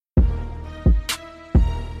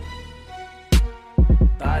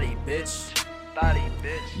bitch.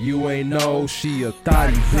 You ain't know she a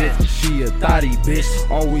thotty bitch, she a thotty bitch.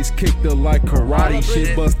 Always kicked her like karate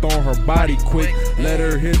shit, bust on her body quick. Let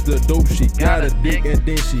her hit the dope, she got a dick, and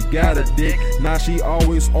then she got a dick. Now she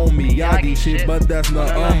always on Miyagi shit, but that's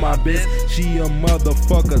not on my bitch. She a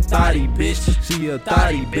motherfucker thotty bitch, she a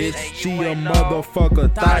thotty bitch. She a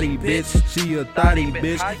motherfucker thotty bitch, she a thotty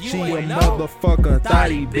bitch. She a motherfucker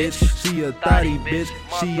thotty bitch, she a thotty bitch.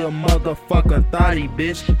 She a motherfucker thotty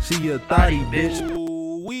bitch, she a thotty bitch.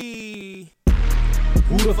 Ooh-wee.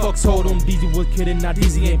 Who the fuck told him DeeZy was kidding? Now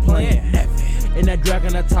DeeZy ain't playing. In that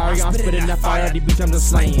dragon Atari, I'm spitting that fire. The beach, I'm just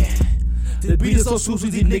slaying. The beat is so sweet,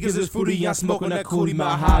 these niggas is fruity. I'm smoking that cootie,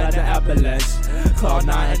 my high at the Appalachian. Cloud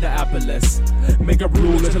 9 at the Appalachian. Make a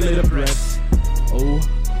rule until later breath. Oh,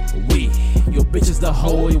 we. Your bitch is the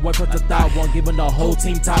hoe, you wipe out the thigh, one giving the whole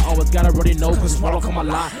team tie. Always gotta already know, cause swallow come a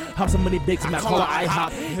lot. Hop so many dicks, man, call her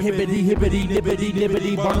IHOP. Hippity, hippity, nippity,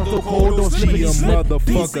 nippity, burn up the cold, don't slip. She a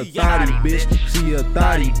motherfucker thotty bitch, she a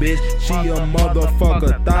thotty bitch. She a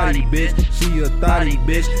motherfucker thotty bitch, she a thotty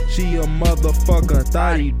bitch. She a motherfucker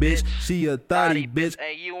thotty bitch, she a thotty bitch.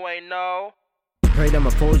 And you ain't know. Pray that my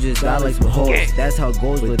foes just die like some hoes. That's how it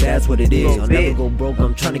goes, but that's what it is. I'll never go broke,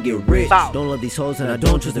 I'm trying to get rich. Don't love these hoes and I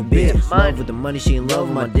don't trust a bitch. Love with the money, she in love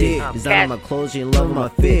with my dick. Designing my clothes, she in love with my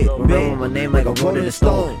fit. Remember my name like I wrote in the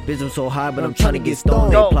stone. Bitch, I'm so high, but I'm trying to get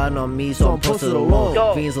stoned. They plotting on me, so I'm posted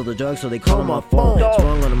alone. Fiends on the drugs, so they call my phone.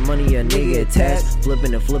 Sprung on the money, a nigga attached.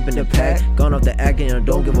 Flipping and flipping the pack. Gone off the acting, I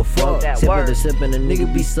don't give a fuck. Sip after sipping, a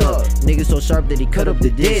nigga be stuck. Nigga so sharp that he cut up the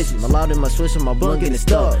dish. My loud in my switch and my blunt getting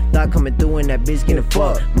stuck. Thought coming through and that bitch getting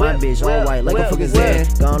fucked. My bitch all white like a fucking Zen.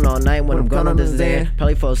 Gone all night when I'm gone on the Zen.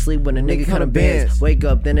 Probably fall asleep when a nigga count a bands. Wake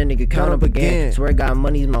up, then a nigga count up again. Swear God,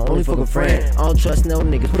 money's my only fucking friend. I don't trust no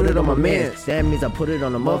niggas, put it on my man. That means I put it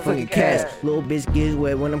on the motherfucking cash. Little bitch gets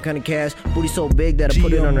wet when I'm kinda cash. Booty so big that I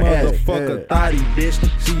put it on her ass. She a motherfucker thotty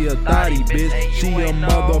bitch, she a thotty bitch. She a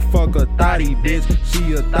motherfucker thotty bitch,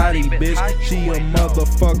 she a thotty bitch. She a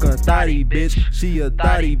motherfucker thotty bitch, she a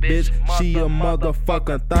thotty bitch. She a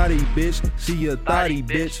motherfucker thotty bitch, she a thotty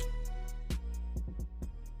bitch.